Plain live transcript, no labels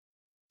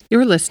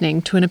You're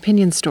listening to an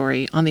opinion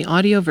story on the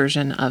audio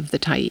version of The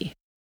Tyee.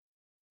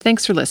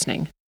 Thanks for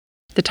listening.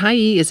 The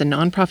Tyee is a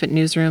nonprofit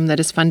newsroom that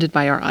is funded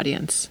by our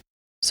audience.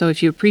 So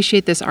if you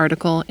appreciate this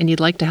article and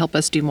you'd like to help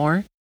us do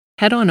more,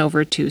 head on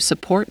over to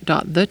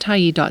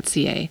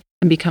support.thetyee.ca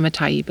and become a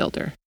Tyee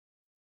builder.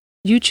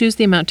 You choose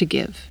the amount to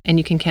give, and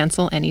you can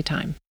cancel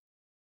anytime.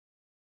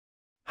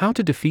 How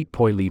to Defeat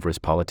Poilievre's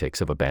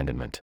Politics of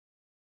Abandonment.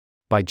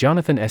 By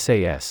Jonathan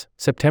S.A.S.,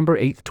 September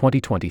 8,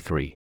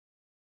 2023.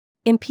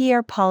 In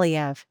Pierre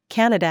Poilievre,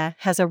 Canada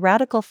has a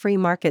radical free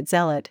market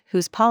zealot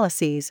whose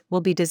policies will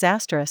be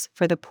disastrous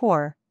for the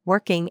poor,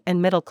 working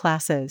and middle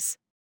classes.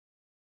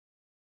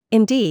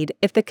 Indeed,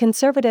 if the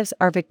Conservatives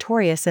are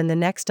victorious in the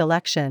next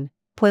election,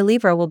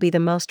 Poilievre will be the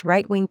most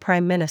right-wing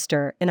prime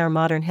minister in our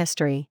modern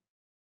history.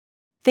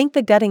 Think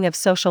the gutting of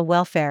social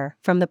welfare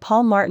from the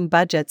Paul Martin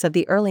budgets of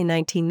the early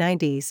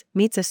 1990s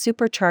meets a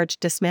supercharged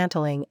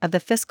dismantling of the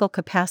fiscal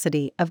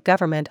capacity of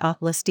government a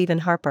la Stephen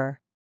Harper.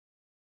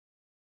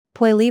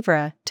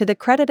 Poilievre, to the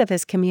credit of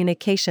his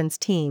communications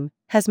team,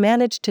 has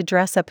managed to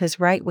dress up his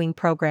right-wing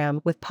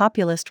program with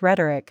populist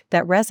rhetoric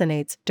that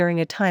resonates during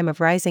a time of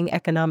rising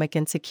economic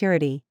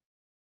insecurity.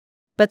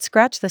 But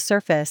scratch the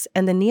surface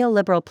and the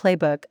neoliberal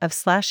playbook of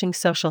slashing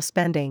social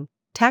spending,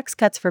 tax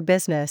cuts for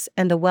business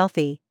and the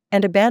wealthy,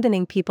 and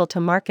abandoning people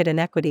to market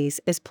inequities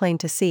is plain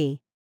to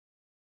see.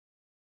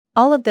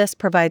 All of this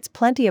provides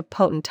plenty of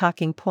potent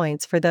talking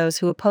points for those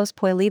who oppose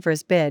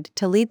Poilievre's bid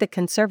to lead the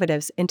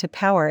Conservatives into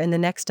power in the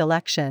next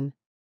election.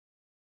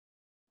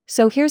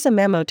 So here's a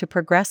memo to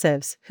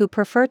progressives who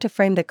prefer to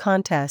frame the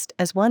contest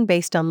as one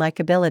based on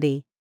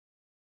likability.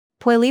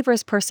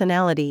 Poilievre's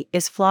personality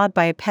is flawed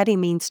by a petty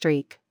mean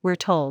streak, we're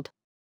told.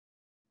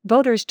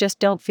 Voters just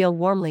don't feel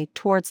warmly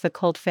towards the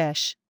cold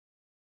fish.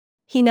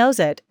 He knows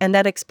it, and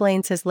that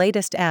explains his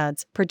latest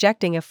ads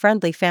projecting a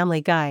friendly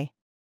family guy.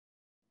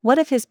 What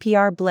if his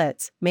PR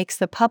blitz makes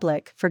the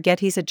public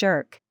forget he's a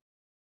jerk?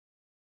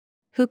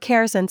 Who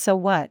cares, and so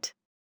what?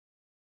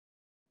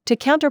 To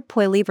counter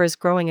Poilievre's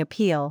growing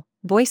appeal,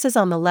 voices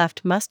on the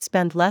left must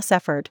spend less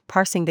effort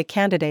parsing the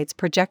candidate's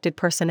projected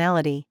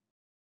personality.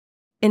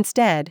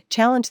 Instead,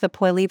 challenge the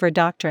Poilievre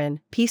doctrine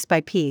piece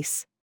by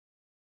piece.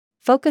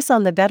 Focus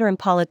on the veteran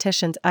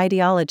politician's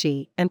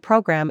ideology and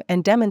program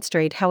and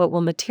demonstrate how it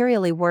will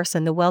materially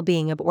worsen the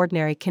well-being of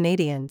ordinary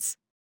Canadians.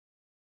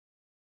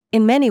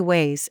 In many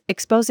ways,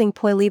 exposing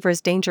Poilievre's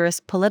dangerous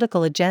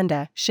political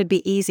agenda should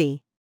be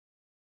easy.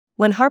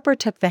 When Harper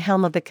took the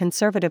helm of the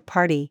Conservative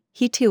Party,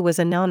 he too was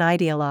a known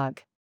ideologue.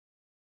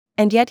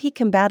 And yet he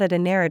combated a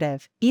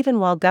narrative, even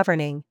while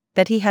governing,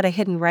 that he had a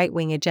hidden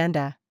right-wing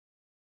agenda.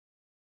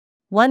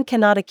 One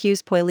cannot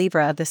accuse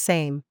Poilievre of the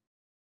same.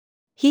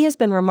 He has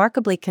been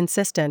remarkably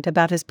consistent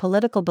about his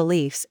political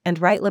beliefs and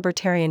right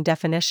libertarian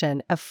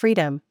definition of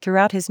freedom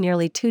throughout his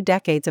nearly 2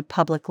 decades of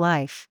public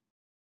life.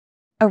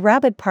 A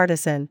rabid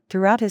partisan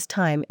throughout his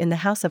time in the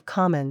House of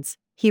Commons,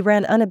 he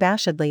ran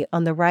unabashedly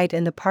on the right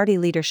in the party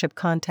leadership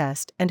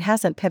contest and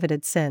hasn't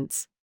pivoted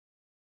since.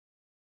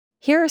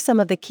 Here are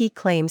some of the key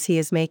claims he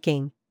is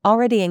making,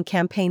 already in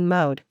campaign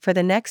mode for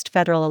the next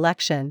federal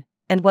election,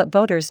 and what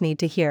voters need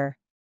to hear.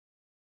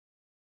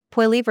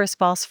 Poilievre's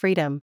false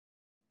freedom.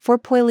 For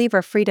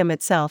Poilievre, freedom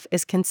itself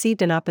is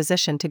conceived in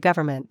opposition to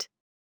government.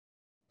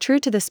 True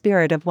to the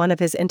spirit of one of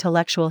his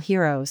intellectual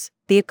heroes,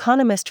 the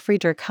economist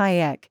Friedrich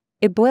Hayek,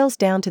 it boils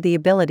down to the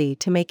ability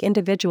to make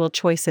individual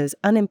choices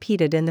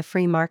unimpeded in the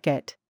free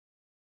market.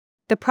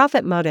 The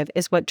profit motive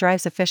is what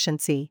drives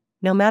efficiency,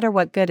 no matter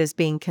what good is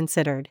being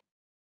considered.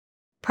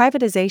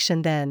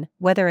 Privatization then,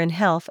 whether in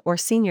health or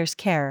seniors'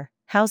 care,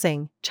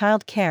 housing,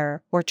 child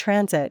care, or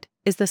transit,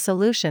 is the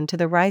solution to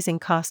the rising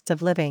costs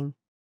of living.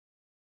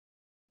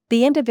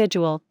 The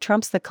individual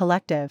trumps the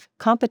collective,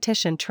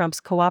 competition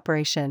trumps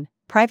cooperation,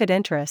 private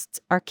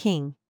interests are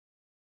king.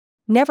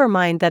 Never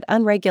mind that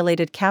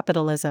unregulated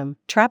capitalism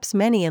traps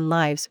many in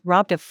lives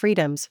robbed of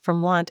freedoms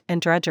from want and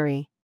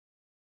drudgery.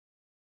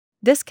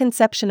 This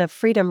conception of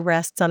freedom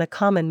rests on a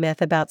common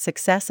myth about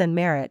success and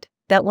merit,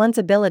 that one's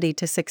ability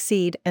to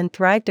succeed and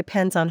thrive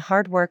depends on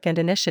hard work and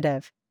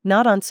initiative,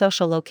 not on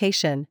social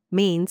location,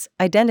 means,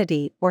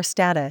 identity, or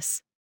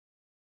status.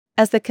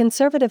 As the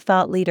conservative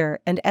thought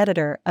leader and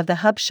editor of the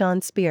Hub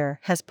Sean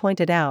Speer has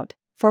pointed out,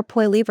 for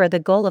Poilievre the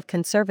goal of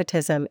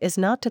conservatism is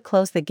not to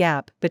close the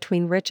gap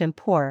between rich and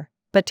poor,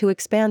 but to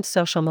expand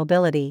social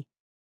mobility.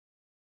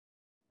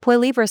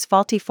 Poilievre's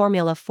faulty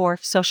formula for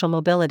social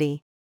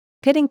mobility.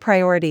 Pitting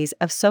priorities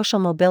of social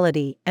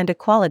mobility and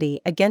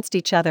equality against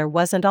each other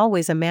wasn't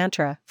always a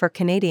mantra for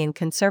Canadian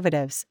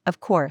Conservatives, of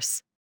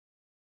course.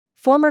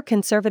 Former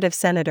Conservative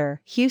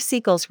Senator Hugh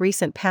Siegel's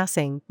recent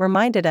passing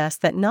reminded us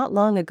that not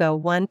long ago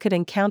one could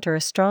encounter a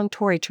strong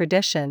Tory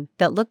tradition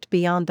that looked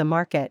beyond the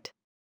market.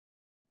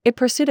 It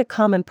pursued a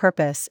common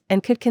purpose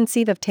and could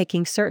conceive of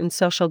taking certain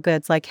social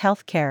goods like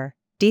health care,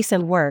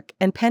 decent work,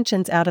 and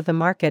pensions out of the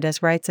market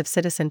as rights of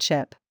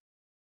citizenship.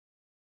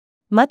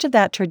 Much of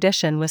that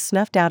tradition was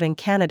snuffed out in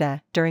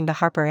Canada during the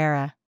Harper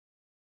era.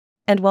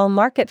 And while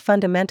market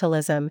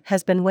fundamentalism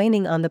has been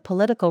waning on the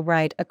political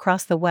right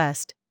across the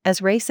West,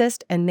 as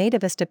racist and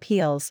nativist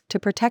appeals to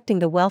protecting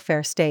the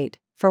welfare state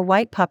for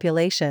white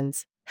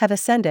populations have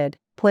ascended,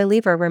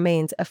 Poilievre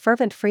remains a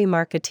fervent free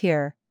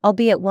marketeer,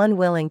 albeit one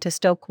willing to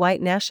stoke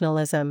white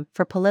nationalism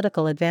for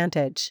political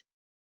advantage.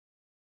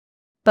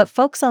 But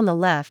folks on the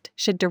left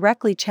should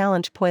directly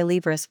challenge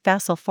Poilievre's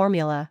facile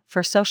formula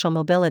for social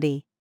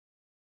mobility.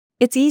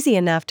 It's easy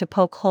enough to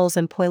poke holes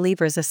in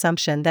Poilievre's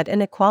assumption that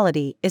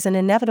inequality is an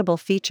inevitable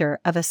feature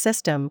of a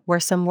system where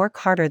some work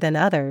harder than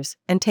others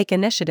and take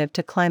initiative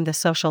to climb the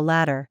social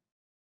ladder.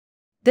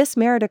 This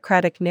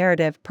meritocratic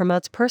narrative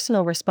promotes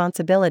personal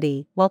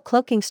responsibility while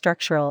cloaking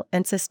structural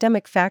and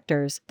systemic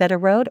factors that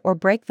erode or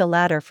break the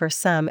ladder for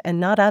some and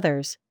not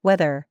others,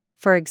 whether,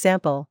 for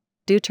example,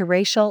 due to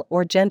racial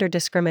or gender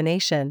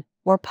discrimination,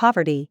 or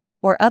poverty,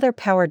 or other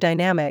power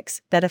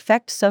dynamics that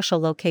affect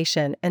social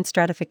location and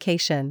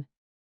stratification.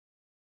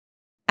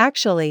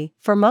 Actually,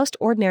 for most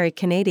ordinary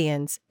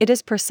Canadians, it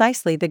is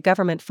precisely the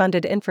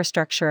government-funded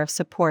infrastructure of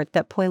support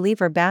that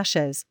Poilievre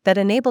bashes that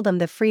enable them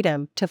the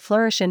freedom to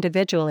flourish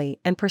individually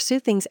and pursue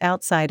things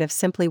outside of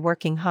simply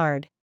working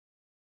hard.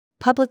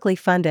 Publicly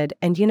funded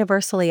and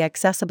universally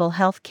accessible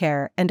health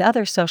care and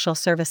other social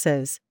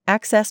services,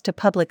 access to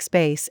public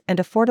space and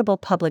affordable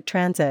public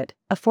transit,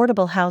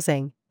 affordable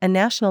housing, a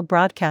national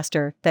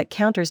broadcaster that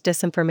counters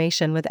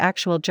disinformation with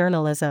actual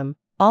journalism,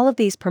 all of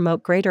these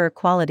promote greater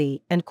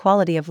equality and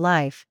quality of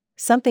life,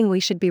 something we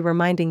should be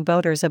reminding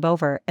voters of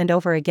over and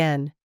over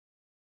again.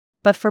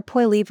 But for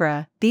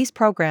Poilievre, these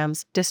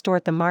programs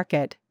distort the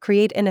market,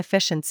 create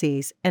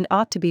inefficiencies, and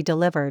ought to be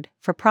delivered,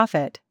 for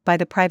profit, by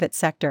the private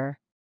sector.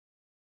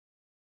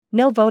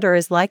 No voter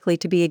is likely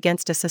to be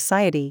against a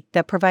society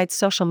that provides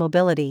social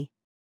mobility.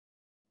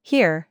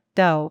 Here,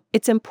 though,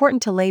 it's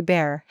important to lay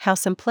bare how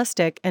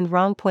simplistic and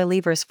wrong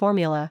Poilievre's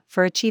formula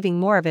for achieving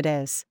more of it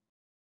is.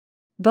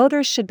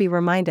 Voters should be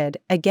reminded,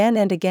 again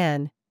and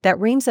again, that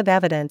reams of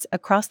evidence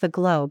across the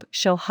globe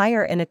show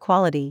higher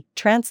inequality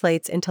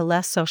translates into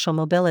less social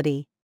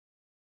mobility.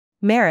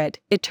 Merit,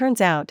 it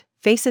turns out,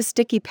 faces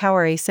sticky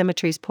power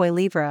asymmetries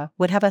Poilievre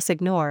would have us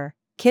ignore.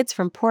 Kids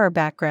from poorer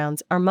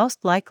backgrounds are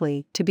most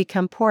likely to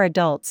become poor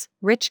adults,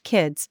 rich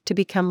kids to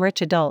become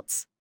rich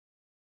adults.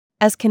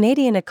 As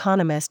Canadian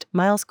economist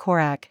Miles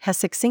Korak has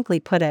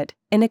succinctly put it,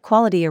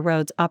 inequality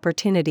erodes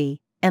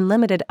opportunity, and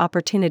limited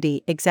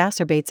opportunity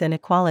exacerbates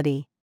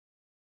inequality.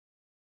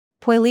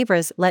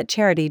 Poilievre's "let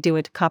charity do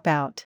it"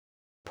 cop-out.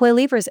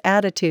 Poilievre's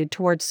attitude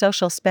towards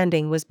social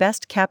spending was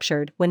best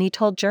captured when he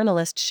told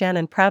journalist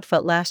Shannon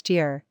Proudfoot last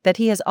year that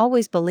he has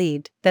always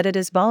believed that it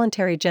is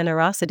voluntary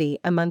generosity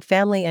among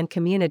family and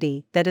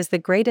community that is the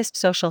greatest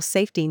social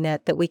safety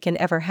net that we can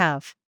ever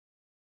have.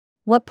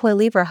 What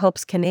Poilievre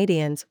hopes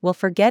Canadians will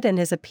forget in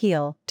his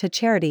appeal to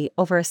charity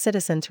over a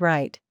citizen's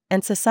right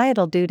and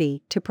societal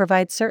duty to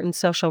provide certain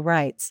social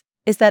rights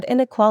is that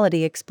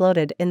inequality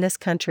exploded in this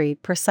country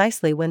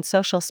precisely when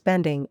social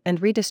spending and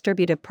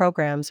redistributive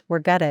programs were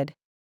gutted.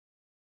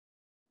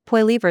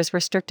 Poilievre's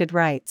restricted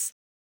rights.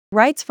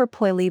 Rights for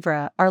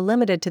Poilievre are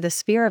limited to the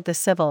sphere of the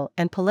civil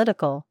and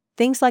political,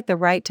 things like the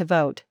right to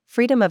vote,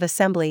 freedom of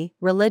assembly,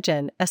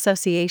 religion,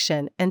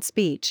 association, and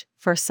speech,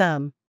 for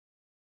some.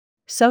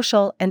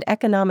 Social and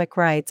economic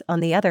rights, on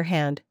the other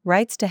hand,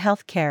 rights to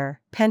health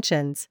care,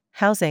 pensions,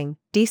 housing,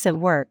 decent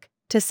work,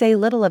 to say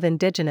little of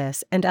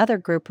Indigenous and other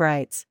group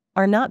rights,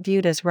 are not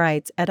viewed as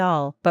rights at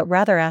all but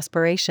rather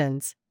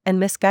aspirations, and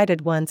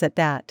misguided ones at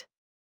that.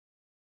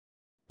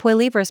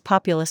 Poilievre's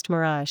populist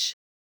mirage.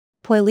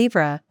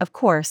 Poilievre, of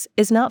course,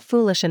 is not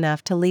foolish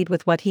enough to lead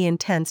with what he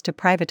intends to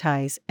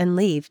privatize and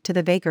leave to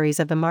the vagaries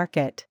of the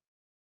market.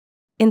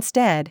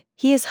 Instead,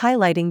 he is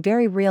highlighting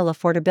very real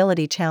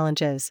affordability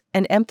challenges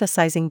and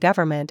emphasizing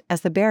government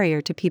as the barrier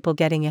to people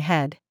getting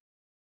ahead.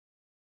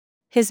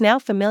 His now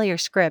familiar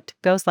script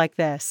goes like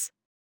this.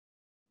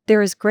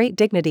 There is great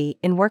dignity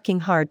in working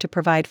hard to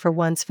provide for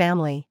one's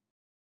family.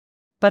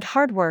 But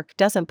hard work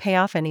doesn't pay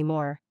off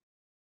anymore.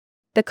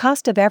 The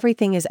cost of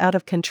everything is out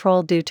of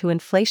control due to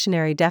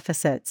inflationary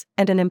deficits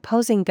and an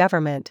imposing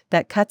government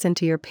that cuts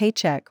into your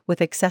paycheck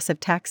with excessive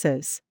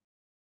taxes.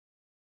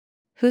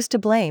 Who's to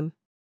blame?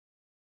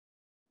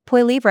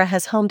 Poilievre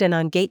has homed in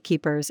on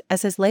gatekeepers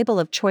as his label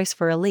of choice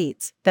for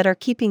elites that are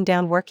keeping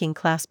down working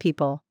class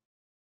people.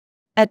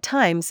 At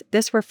times,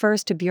 this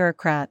refers to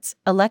bureaucrats,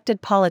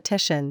 elected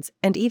politicians,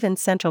 and even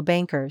central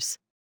bankers.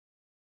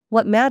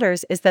 What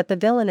matters is that the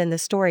villain in the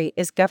story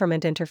is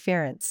government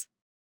interference.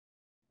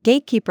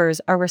 Gatekeepers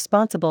are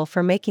responsible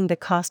for making the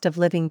cost of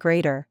living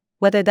greater,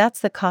 whether that's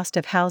the cost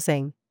of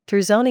housing,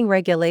 through zoning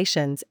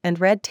regulations and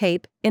red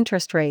tape,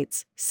 interest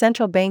rates,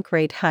 central bank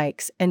rate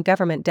hikes and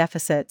government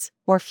deficits,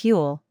 or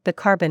fuel, the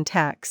carbon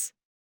tax.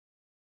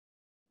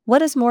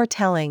 What is more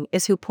telling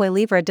is who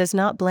Poilievre does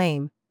not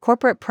blame.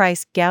 Corporate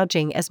price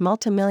gouging as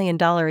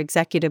multimillion-dollar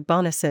executive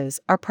bonuses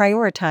are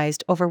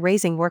prioritized over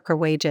raising worker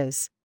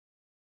wages.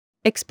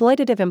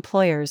 Exploitative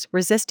employers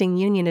resisting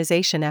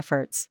unionization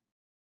efforts.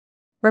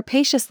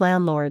 Rapacious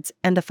landlords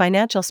and the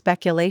financial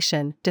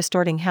speculation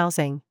distorting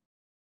housing.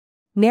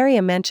 Nary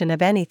a mention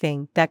of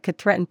anything that could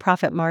threaten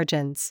profit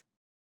margins.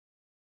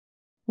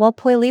 While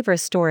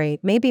Poilievre's story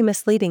may be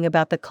misleading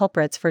about the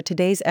culprits for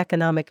today's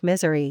economic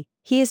misery,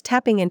 he is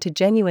tapping into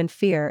genuine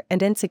fear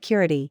and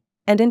insecurity,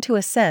 and into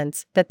a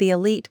sense that the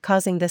elite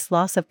causing this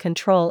loss of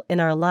control in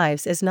our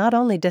lives is not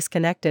only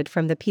disconnected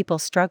from the people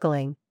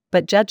struggling,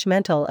 but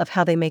judgmental of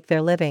how they make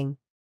their living.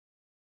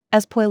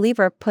 As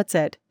Poilievre puts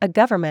it, a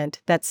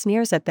government that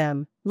sneers at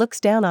them, looks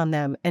down on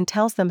them and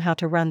tells them how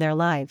to run their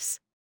lives.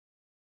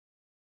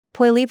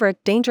 Poilievre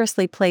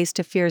dangerously plays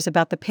to fears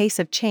about the pace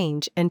of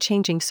change and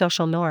changing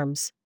social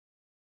norms.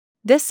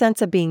 This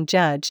sense of being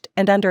judged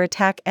and under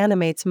attack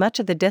animates much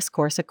of the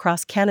discourse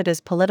across Canada's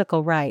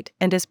political right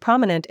and is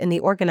prominent in the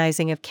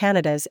organizing of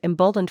Canada's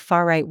emboldened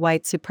far-right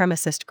white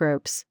supremacist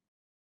groups.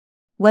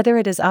 Whether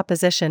it is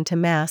opposition to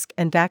mask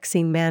and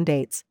vaccine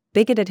mandates,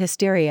 bigoted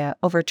hysteria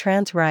over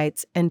trans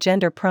rights and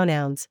gender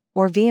pronouns,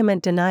 or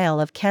vehement denial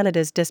of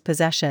Canada's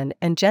dispossession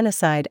and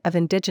genocide of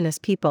Indigenous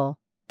people,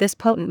 this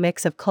potent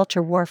mix of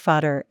culture war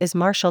fodder is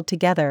marshaled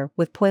together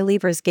with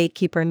Poilievre's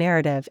gatekeeper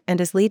narrative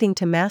and is leading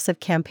to massive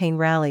campaign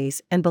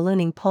rallies and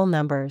ballooning poll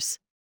numbers.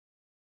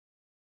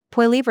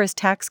 Poilievre's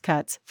tax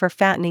cuts for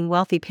fattening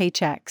wealthy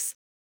paychecks.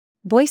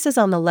 Voices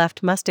on the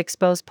left must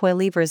expose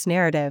Poilievre's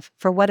narrative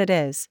for what it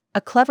is, a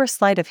clever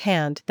sleight of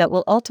hand that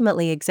will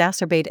ultimately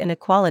exacerbate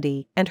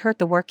inequality and hurt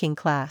the working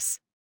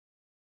class.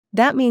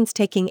 That means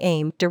taking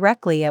aim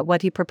directly at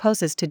what he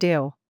proposes to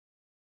do.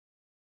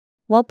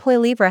 While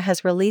Poilievre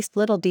has released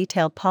little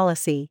detailed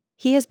policy,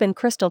 he has been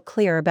crystal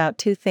clear about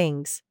two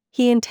things.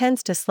 He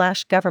intends to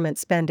slash government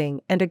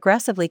spending and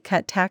aggressively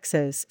cut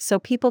taxes so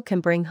people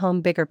can bring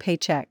home bigger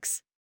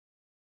paychecks.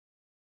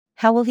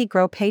 How will he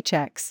grow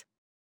paychecks?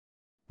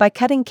 By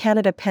cutting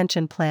Canada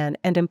Pension Plan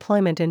and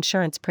employment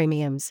insurance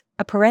premiums,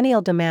 a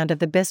perennial demand of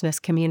the business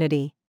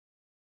community.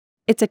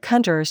 It's a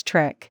conjurer's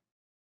trick.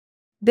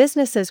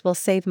 Businesses will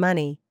save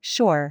money,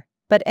 sure,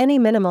 but any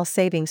minimal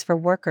savings for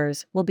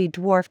workers will be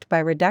dwarfed by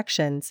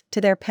reductions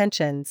to their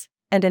pensions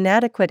and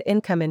inadequate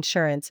income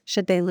insurance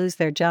should they lose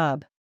their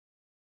job.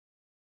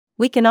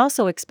 We can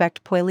also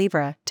expect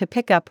Poilievre to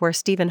pick up where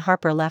Stephen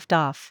Harper left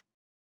off.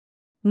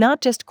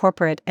 Not just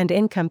corporate and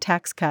income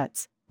tax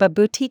cuts, but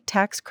boutique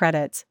tax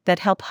credits that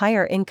help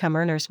higher income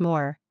earners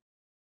more.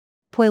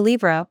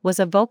 Poilievre was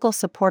a vocal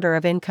supporter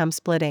of income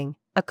splitting,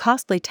 a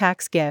costly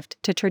tax gift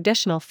to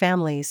traditional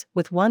families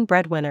with one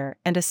breadwinner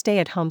and a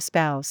stay-at-home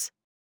spouse.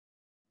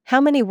 How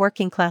many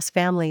working-class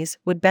families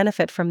would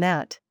benefit from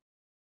that?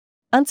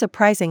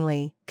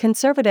 Unsurprisingly,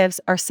 Conservatives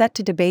are set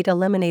to debate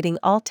eliminating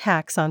all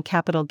tax on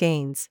capital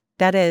gains,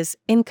 that is,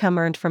 income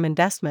earned from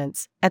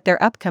investments, at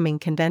their upcoming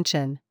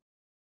convention.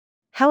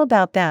 How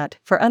about that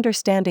for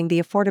understanding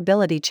the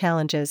affordability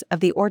challenges of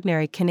the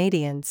ordinary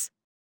Canadians?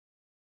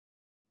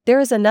 There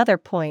is another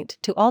point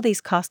to all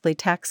these costly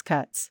tax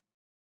cuts.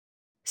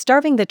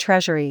 Starving the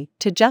Treasury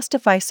to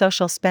justify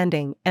social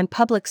spending and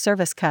public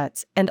service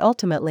cuts and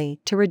ultimately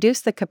to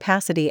reduce the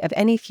capacity of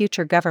any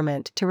future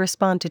government to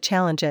respond to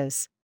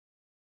challenges.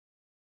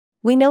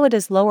 We know it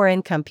is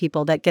lower-income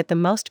people that get the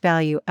most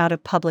value out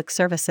of public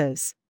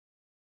services.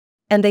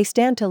 And they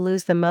stand to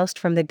lose the most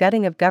from the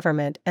gutting of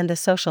government and the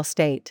social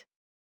state.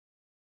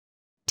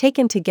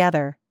 Taken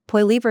together,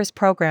 Poilievre's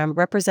program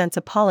represents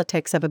a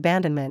politics of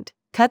abandonment,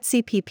 cut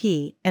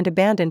CPP and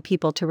abandon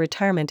people to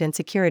retirement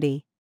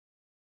insecurity.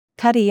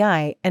 Cut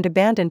EI and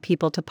abandon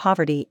people to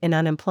poverty in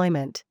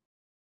unemployment.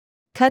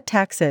 Cut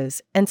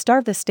taxes and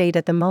starve the state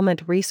at the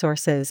moment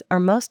resources are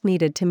most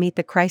needed to meet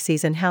the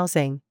crises in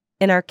housing,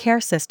 in our care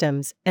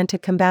systems, and to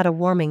combat a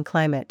warming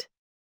climate.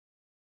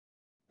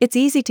 It's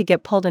easy to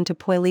get pulled into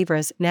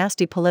Poilievre's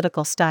nasty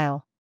political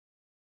style.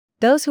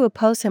 Those who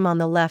oppose him on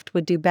the left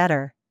would do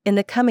better, in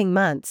the coming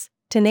months,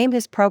 to name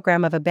his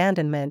program of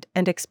abandonment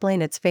and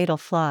explain its fatal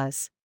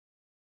flaws.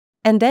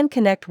 And then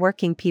connect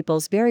working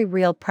people's very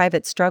real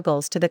private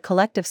struggles to the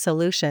collective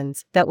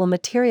solutions that will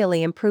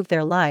materially improve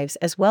their lives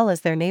as well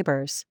as their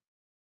neighbors.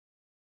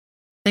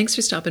 Thanks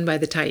for stopping by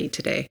the Tyee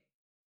today.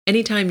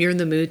 Anytime you're in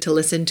the mood to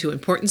listen to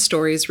important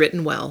stories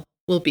written well,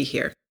 we'll be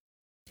here.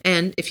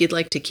 And if you'd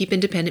like to keep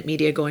independent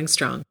media going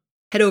strong,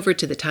 head over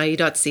to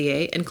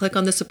thetyee.ca and click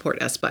on the Support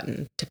Us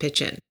button to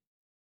pitch in.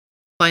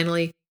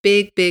 Finally,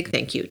 big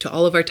thank you to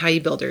all of our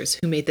Tyee builders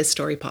who made this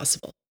story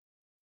possible.